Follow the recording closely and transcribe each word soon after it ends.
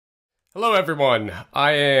Hello everyone,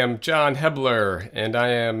 I am John Hebler and I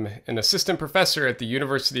am an assistant professor at the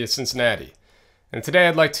University of Cincinnati. And today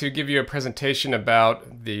I'd like to give you a presentation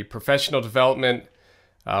about the professional development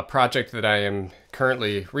project that I am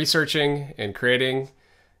currently researching and creating.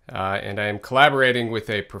 And I am collaborating with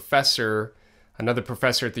another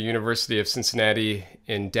professor at the University of Cincinnati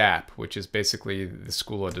in DAP, which is basically the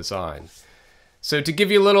School of Design. So to give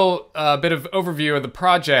you a little bit of overview of the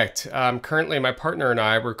project, currently my partner and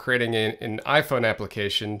I were creating an iPhone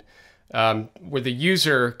application where the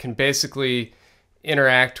user can basically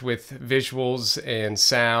interact with visuals and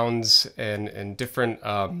sounds and different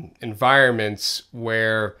environments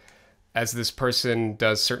where, as this person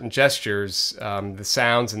does certain gestures, the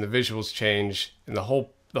sounds and the visuals change. And the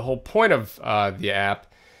whole point of the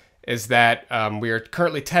app is that we are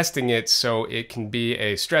currently testing it so it can be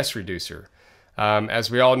a stress reducer. As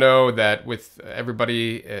we all know that with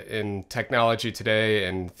everybody in technology today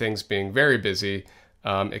and things being very busy,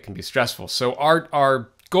 it can be stressful. So our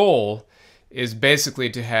goal is basically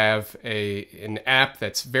to have an app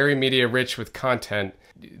that's very media rich with content.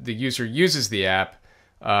 The user uses the app.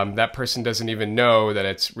 That person doesn't even know that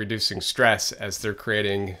it's reducing stress as they're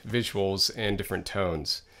creating visuals and different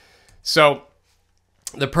tones. So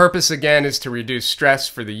the purpose again is to reduce stress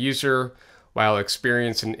for the user while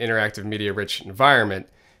experiencing an interactive media-rich environment.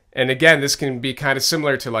 And again, this can be kind of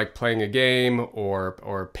similar to like playing a game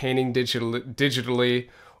or painting digitally,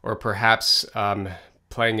 or perhaps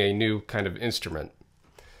playing a new kind of instrument.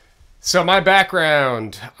 So my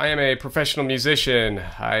background, I am a professional musician.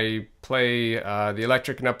 I play the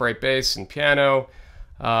electric and upright bass and piano,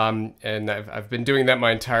 and I've been doing that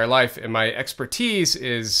my entire life. And my expertise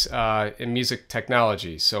is in music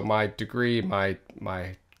technology. So my degree, my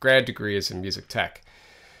grad degree is in music tech.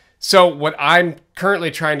 So what I'm currently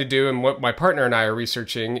trying to do and what my partner and I are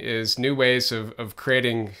researching is new ways of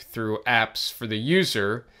creating through apps for the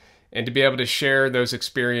user and to be able to share those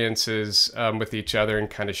experiences with each other and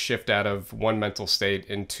kind of shift out of one mental state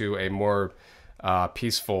into a more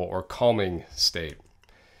peaceful or calming state.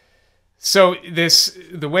 So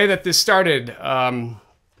the way that this started,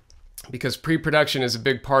 because pre-production is a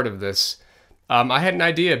big part of this, I had an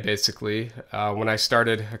idea basically when I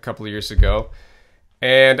started a couple of years ago,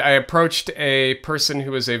 and I approached a person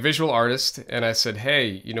who was a visual artist and I said,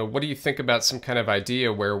 hey, what do you think about some kind of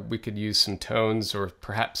idea where we could use some tones or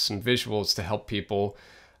perhaps some visuals to help people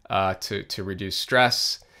to reduce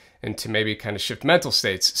stress and to maybe kind of shift mental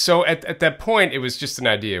states. So at that point, it was just an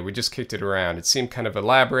idea. We just kicked it around. It seemed kind of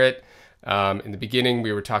elaborate. In the beginning,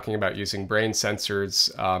 we were talking about using brain sensors,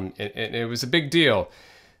 and it was a big deal.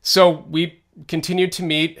 So we continued to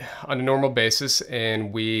meet on a normal basis,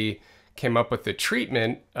 and we came up with a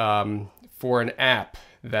treatment for an app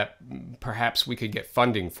that perhaps we could get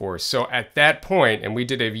funding for. So at that point, and we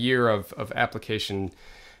did a year of application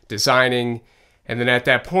designing, and then at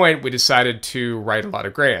that point, we decided to write a lot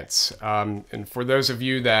of grants. And for those of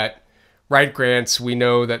you that write grants, we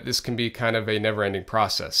know that this can be kind of a never-ending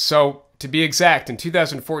process. So to be exact, in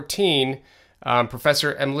 2014,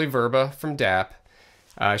 Professor Emily Verba from DAP,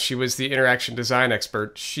 she was the interaction design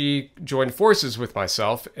expert. She joined forces with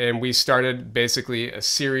myself, and we started basically a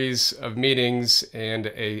series of meetings and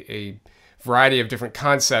a variety of different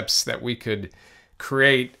concepts that we could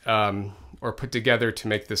create or put together to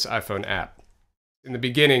make this iPhone app. In the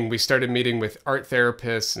beginning, we started meeting with art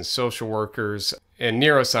therapists and social workers and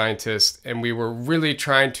neuroscientists, and we were really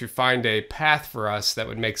trying to find a path for us that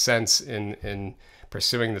would make sense in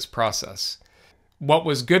pursuing this process. What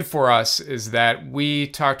was good for us is that we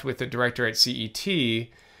talked with the director at CET,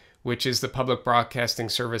 which is the public broadcasting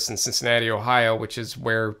service in Cincinnati, Ohio, which is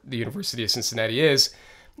where the University of Cincinnati is.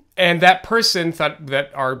 And that person thought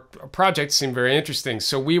that our project seemed very interesting.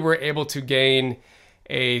 So we were able to gain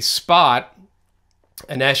a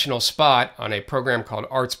national spot on a program called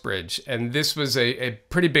ArtsBridge. And this was a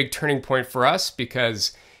pretty big turning point for us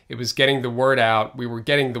because it was getting the word out. We were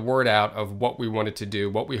getting the word out of what we wanted to do,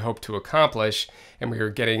 what we hoped to accomplish, and we were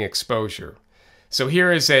getting exposure. So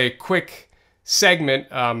here is a quick segment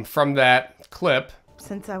from that clip.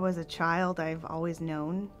 Since I was a child, I've always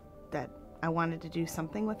known that I wanted to do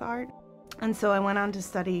something with art. And so I went on to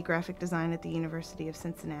study graphic design at the University of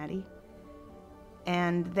Cincinnati.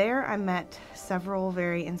 And there I met several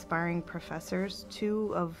very inspiring professors,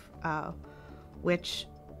 two of which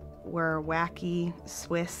were wacky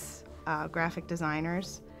Swiss graphic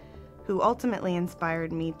designers who ultimately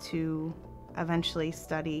inspired me to eventually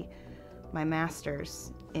study my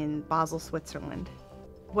master's in Basel, Switzerland.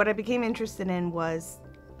 What I became interested in was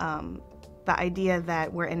the idea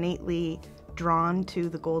that we're innately drawn to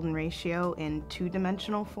the golden ratio in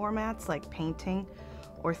two-dimensional formats like painting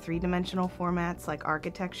or three-dimensional formats like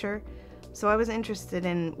architecture. So I was interested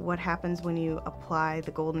in what happens when you apply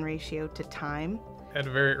the golden ratio to time. At a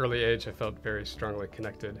very early age, I felt very strongly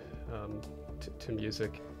connected to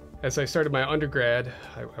music. As I started my undergrad,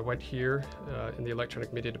 I went here in the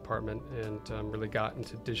electronic media department and really got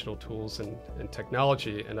into digital tools and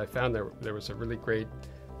technology, and I found there was a really great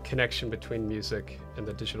connection between music and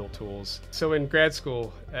the digital tools. So in grad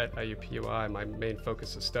school at IUPUI, my main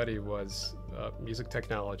focus of study was music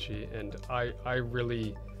technology, and I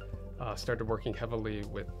really started working heavily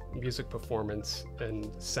with music performance and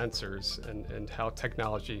sensors and how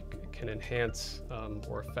technology can enhance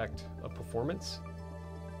or affect a performance.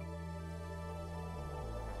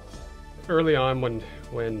 Early on,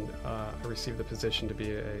 when I received the position to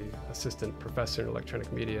be an assistant professor in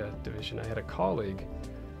electronic media division, I had a colleague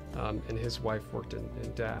and his wife worked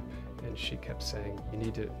in DAP, and she kept saying, you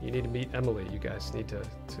need to meet Emily. You guys need to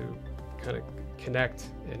kind of connect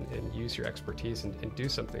and use your expertise and do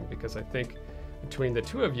something, because I think between the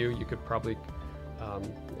two of you, you could probably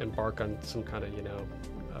embark on some kind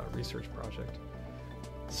of research project.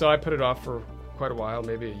 So I put it off for quite a while,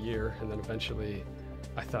 maybe a year, and then eventually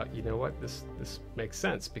I thought, you know what, this makes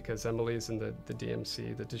sense, because Emily's in the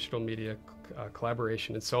DMC, the digital media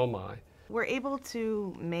collaboration, and so am I. We're able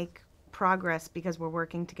to make progress because we're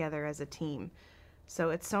working together as a team. So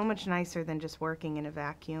it's so much nicer than just working in a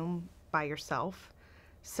vacuum by yourself.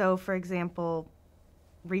 So for example,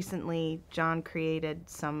 recently John created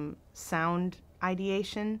some sound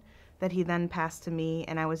ideation that he then passed to me,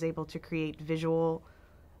 and I was able to create data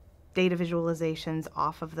visualizations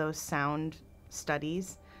off of those sound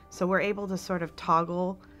studies. So we're able to sort of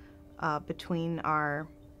toggle between our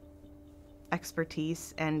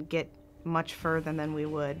expertise and get much further than we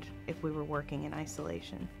would if we were working in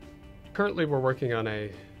isolation. Currently we're working on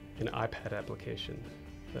an iPad application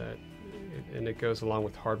and it goes along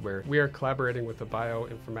with hardware. We are collaborating with a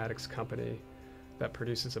bioinformatics company that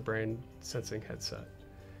produces a brain sensing headset.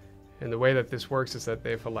 And the way that this works is that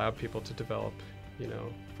they've allowed people to develop,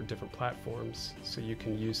 for different platforms, so you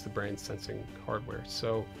can use the brain sensing hardware.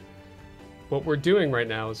 So what we're doing right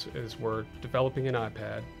now is we're developing an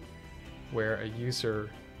iPad where a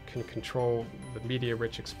user can control the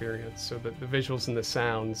media-rich experience, so that the visuals and the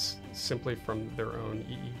sounds simply from their own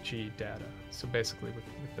EEG data, so basically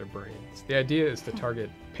with their brains. The idea is to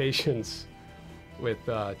target patients with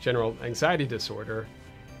general anxiety disorder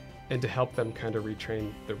and to help them kind of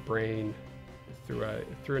retrain their brain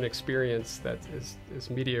through an experience that is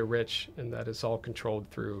media-rich and that is all controlled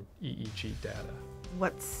through EEG data.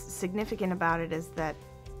 What's significant about it is that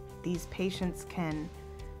these patients can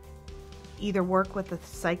either work with a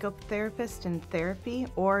psychotherapist in therapy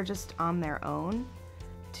or just on their own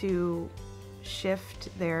to shift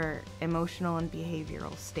their emotional and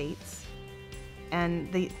behavioral states.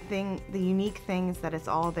 And the unique thing is that it's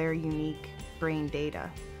all their unique brain data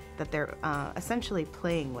that they're essentially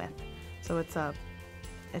playing with. So it's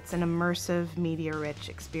an immersive, media-rich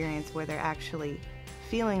experience where they're actually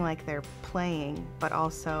feeling like they're playing, but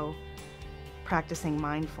also practicing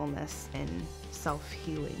mindfulness and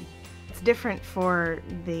self-healing. It's different for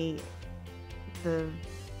the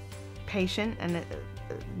patient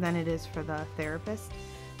than it is for the therapist.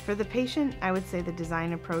 For the patient, I would say the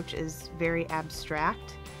design approach is very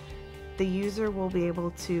abstract. The user will be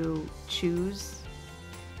able to choose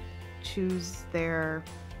their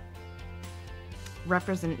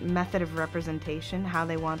method of representation, how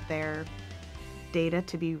they want their data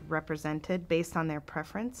to be represented based on their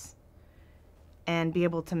preference, and be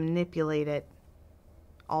able to manipulate it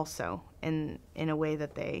also in a way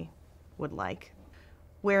that they would like.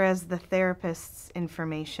 Whereas the therapist's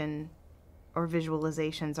information or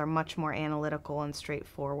visualizations are much more analytical and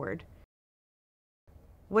straightforward.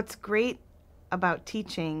 What's great about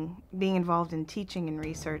being involved in teaching and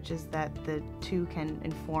research, is that the two can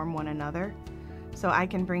inform one another. So I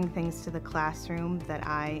can bring things to the classroom that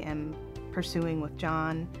I am pursuing with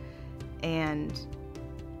John, and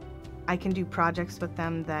I can do projects with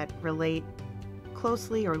them that relate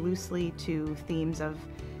closely or loosely to themes of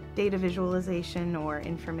data visualization or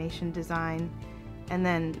information design. And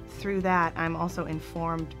then through that, I'm also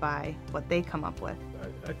informed by what they come up with.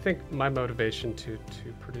 I think my motivation to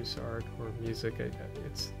produce art or music,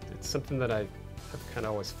 it's something that I have kind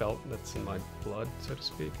of always felt that's in my blood, so to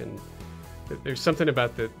speak. And there's something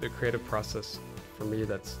about the creative process for me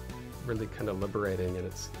that's really kind of liberating, and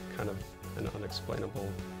it's kind of an unexplainable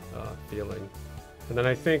feeling. And then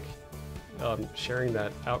I think sharing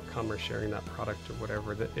that outcome or sharing that product or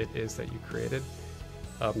whatever that it is that you created,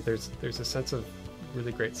 there's a sense of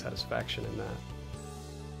really great satisfaction in that.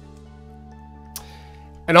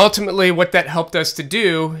 And ultimately, what that helped us to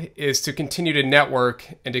do is to continue to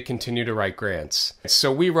network and to continue to write grants. So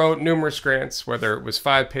we wrote numerous grants, whether it was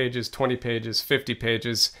 5 pages, 20 pages, 50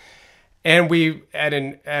 pages. And we, at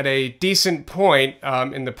a decent point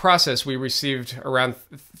in the process, we received around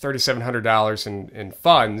 $3,700 in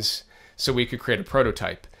funds so we could create a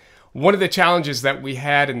prototype. One of the challenges that we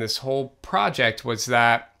had in this whole project was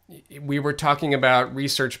that we were talking about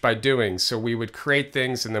research by doing. So we would create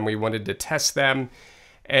things and then we wanted to test them.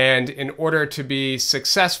 And in order to be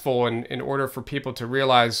successful and in order for people to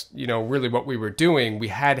realize, really what we were doing, we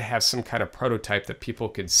had to have some kind of prototype that people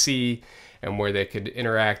could see and where they could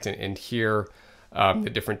interact and hear the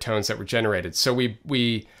different tones that were generated. So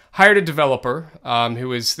we hired a developer who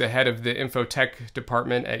was the head of the infotech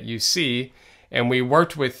department at UC, and we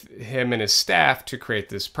worked with him and his staff to create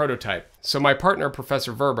this prototype. So my partner,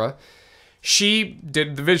 Professor Verba, she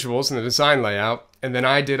did the visuals and the design layout, and then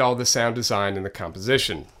I did all the sound design and the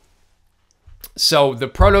composition. So the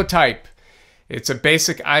prototype, it's a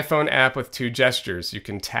basic iPhone app with 2 gestures. You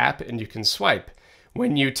can tap and you can swipe.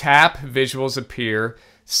 When you tap, visuals appear,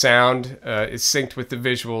 sound is synced with the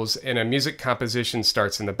visuals, and a music composition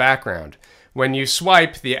starts in the background. When you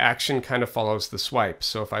swipe, the action kind of follows the swipe.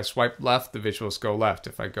 So if I swipe left, the visuals go left.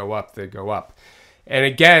 If I go up, they go up. And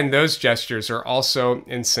again, those gestures are also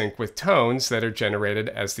in sync with tones that are generated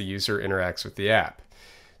as the user interacts with the app.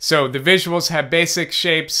 So the visuals have basic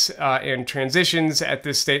shapes and transitions at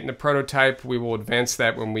this state in the prototype. We will advance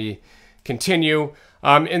that when we continue.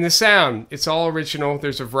 In the sound, it's all original.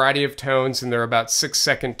 There's a variety of tones, and there are about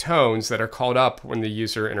 6-second tones that are called up when the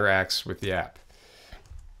user interacts with the app.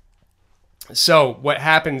 So what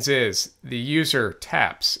happens is the user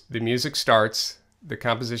taps, the music starts, the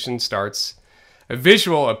composition starts, a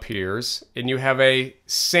visual appears, and you have a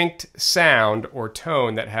synced sound or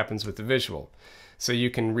tone that happens with the visual. So you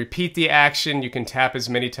can repeat the action, you can tap as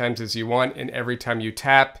many times as you want, and every time you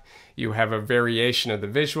tap, you have a variation of the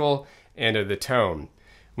visual and of the tone.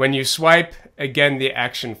 When you swipe, again, the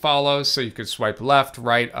action follows, so you could swipe left,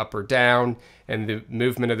 right, up, or down, and the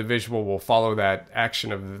movement of the visual will follow that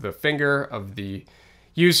action of the finger of the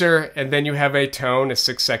user, and then you have a tone, a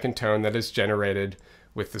 6-second tone that is generated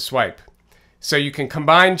with the swipe. So you can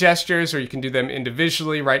combine gestures or you can do them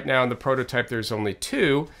individually. Right now in the prototype there's only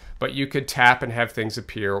 2, but you could tap and have things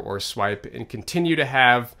appear or swipe and continue to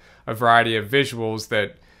have a variety of visuals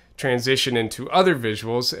that transition into other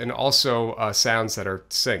visuals and also sounds that are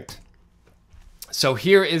synced. So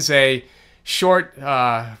here is a short,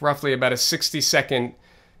 roughly about a 60-second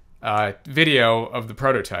video of the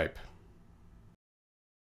prototype.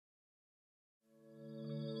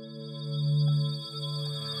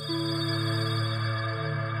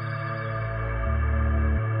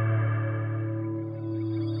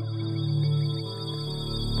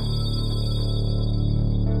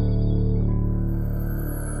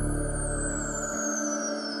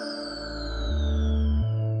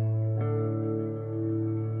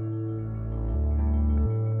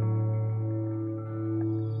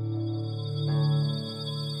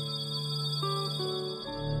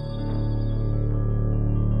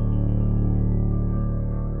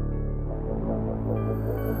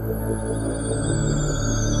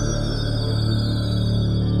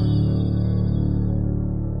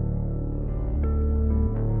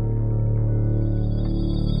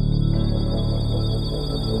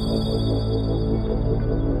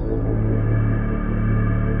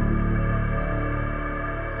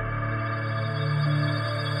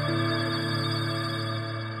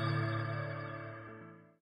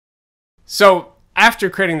 So after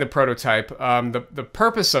creating the prototype, the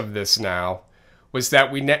purpose of this now was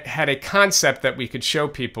that we had a concept that we could show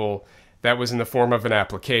people that was in the form of an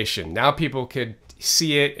application. Now people could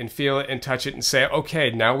see it and feel it and touch it and say, okay,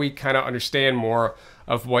 now we kind of understand more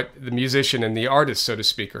of what the musician and the artist, so to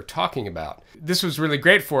speak, are talking about. This was really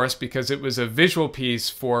great for us because it was a visual piece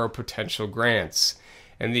for potential grants.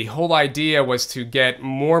 And the whole idea was to get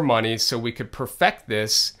more money so we could perfect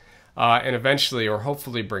this and eventually or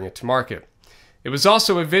hopefully bring it to market. It was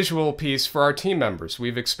also a visual piece for our team members.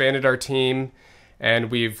 We've expanded our team and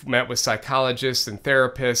we've met with psychologists and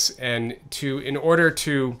therapists, and in order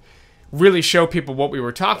to really show people what we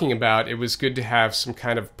were talking about, it was good to have some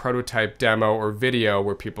kind of prototype demo or video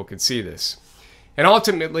where people could see this. And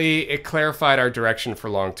ultimately, it clarified our direction for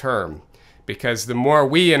long term, because the more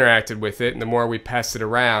we interacted with it and the more we passed it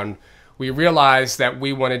around, we realized that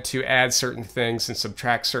we wanted to add certain things and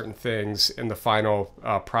subtract certain things in the final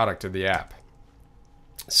product of the app.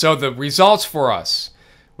 So the results for us,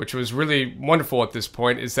 which was really wonderful at this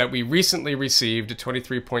point, is that we recently received a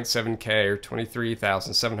 $23.7K or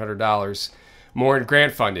 $23,700 more in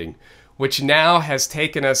grant funding, which now has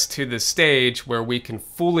taken us to the stage where we can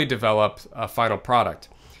fully develop a final product.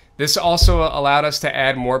 This also allowed us to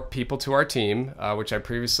add more people to our team, which I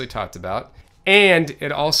previously talked about. And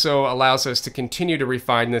it also allows us to continue to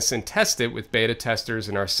refine this and test it with beta testers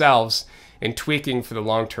and ourselves and tweaking for the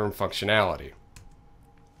long-term functionality.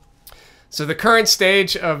 So the current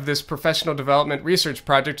stage of this professional development research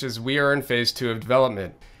project is we are in phase 2 of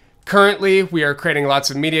development. Currently, we are creating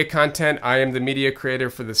lots of media content. I am the media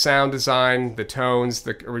creator for the sound design, the tones,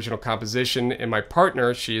 the original composition, and my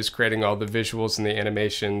partner, she is creating all the visuals and the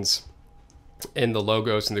animations and the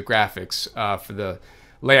logos and the graphics for the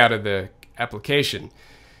layout of the application.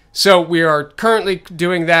 So we are currently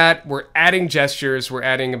doing that. We're adding gestures. We're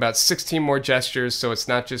adding about 16 more gestures, so it's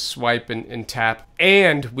not just swipe and tap.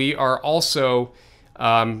 And we are also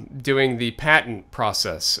doing the patent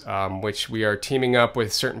process, which we are teaming up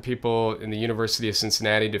with certain people in the University of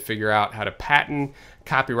Cincinnati to figure out how to patent,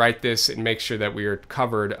 copyright this, and make sure that we are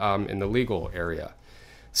covered in the legal area.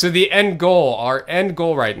 So the end goal, our end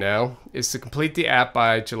goal right now, is to complete the app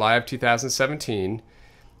by July of 2017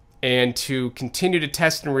 and to continue to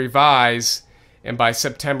test and revise, and by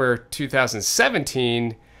September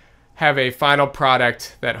 2017, have a final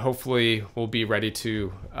product that hopefully will be ready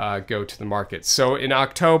to go to the market. So in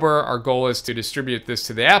October, our goal is to distribute this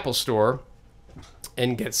to the Apple Store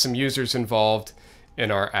and get some users involved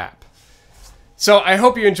in our app. So I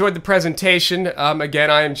hope you enjoyed the presentation.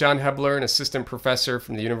 Again, I am John Hebler, an assistant professor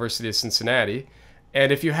from the University of Cincinnati. And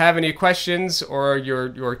if you have any questions or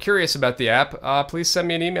you're curious about the app, please send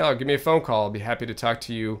me an email or give me a phone call. I'll be happy to talk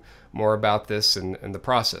to you more about this and the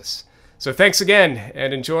process. So thanks again,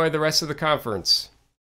 and enjoy the rest of the conference.